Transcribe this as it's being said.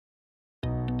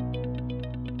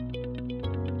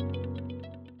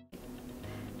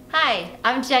Hi,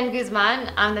 I'm Jen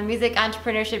Guzman. I'm the Music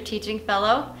Entrepreneurship Teaching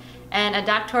Fellow and a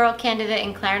doctoral candidate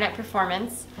in clarinet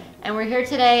performance. And we're here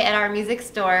today at our music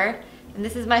store. And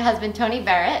this is my husband, Tony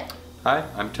Barrette. Hi,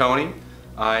 I'm Tony.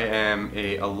 I am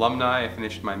an alumni. I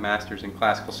finished my master's in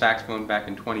classical saxophone back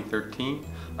in 2013.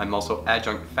 I'm also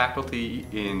adjunct faculty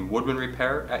in woodwind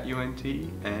repair at UNT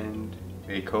and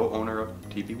a co-owner of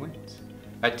TB Winds.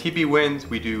 At TB Winds,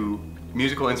 we do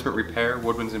musical instrument repair,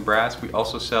 woodwinds and brass. We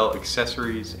also sell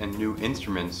accessories and new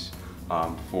instruments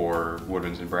for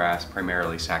woodwinds and brass,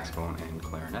 primarily saxophone and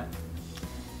clarinet.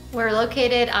 We're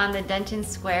located on the Denton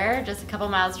Square, just a couple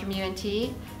miles from UNT.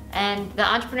 And the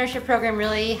entrepreneurship program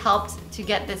really helped to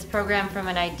get this program from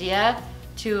an idea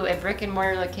to a brick and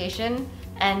mortar location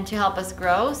and to help us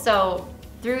grow. So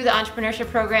through the entrepreneurship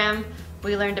program,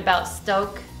 we learned about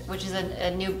Stoke, which is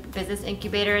a new business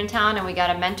incubator in town, and we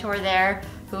got a mentor there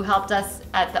who helped us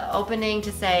at the opening to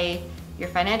say, your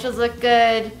financials look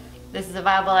good, this is a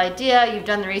viable idea, you've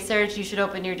done the research, you should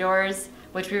open your doors,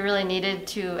 which we really needed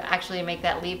to actually make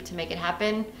that leap to make it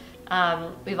happen.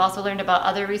 We've also learned about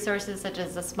other resources such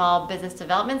as the Small Business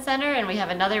Development Center, and we have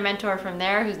another mentor from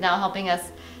there who's now helping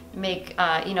us make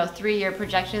 3-year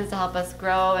projections to help us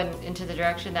grow and into the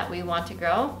direction that we want to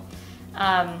grow.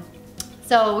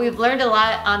 So we've learned a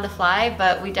lot on the fly,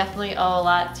 but we definitely owe a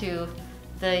lot to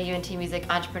the UNT Music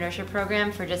Entrepreneurship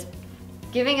Program for just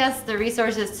giving us the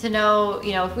resources to know,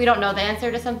 if we don't know the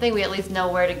answer to something, we at least know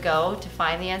where to go to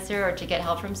find the answer or to get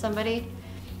help from somebody.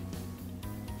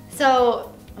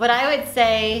 So what I would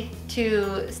say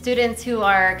to students who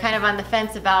are kind of on the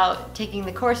fence about taking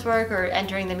the coursework or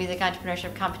entering the music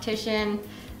entrepreneurship competition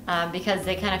because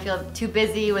they kind of feel too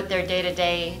busy with their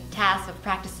day-to-day tasks of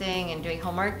practicing and doing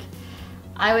homework,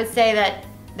 I would say that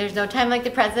there's no time like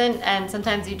the present, and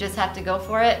sometimes you just have to go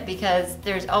for it because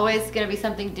there's always going to be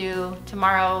something due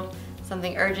tomorrow,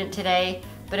 something urgent today.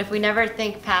 But if we never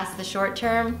think past the short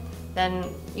term, then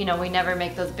we never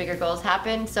make those bigger goals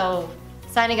happen. So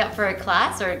signing up for a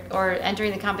class or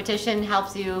entering the competition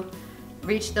helps you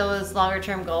reach those longer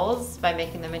term goals by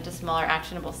making them into smaller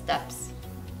actionable steps.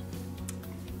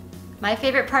 My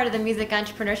favorite part of the Music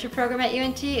Entrepreneurship Program at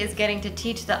UNT is getting to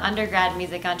teach the undergrad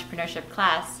Music Entrepreneurship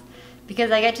class,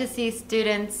 because I get to see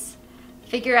students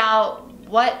figure out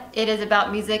what it is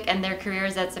about music and their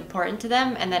careers that's important to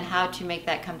them, and then how to make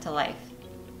that come to life.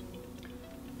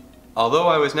 Although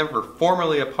I was never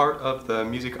formally a part of the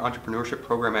Music Entrepreneurship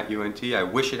Program at UNT, I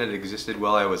wish it had existed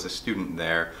while I was a student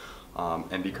there.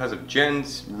 And because of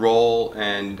Jen's role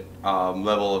and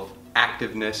level of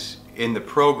activeness in the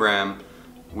program,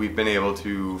 we've been able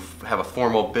to have a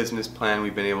formal business plan.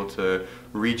 We've been able to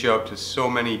reach out to so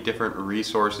many different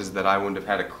resources that I wouldn't have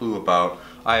had a clue about.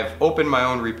 I've opened my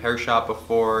own repair shop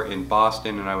before in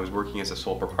Boston, and I was working as a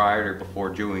sole proprietor before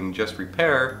doing just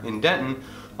repair in Denton.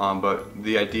 But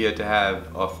the idea to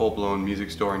have a full-blown music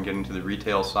store and get into the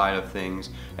retail side of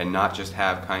things and not just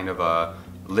have kind of a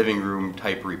living room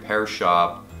type repair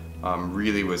shop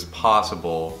really was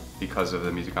possible because of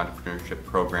the Music Entrepreneurship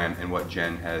Program and what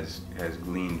Jen has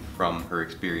gleaned from her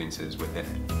experiences within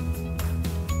it.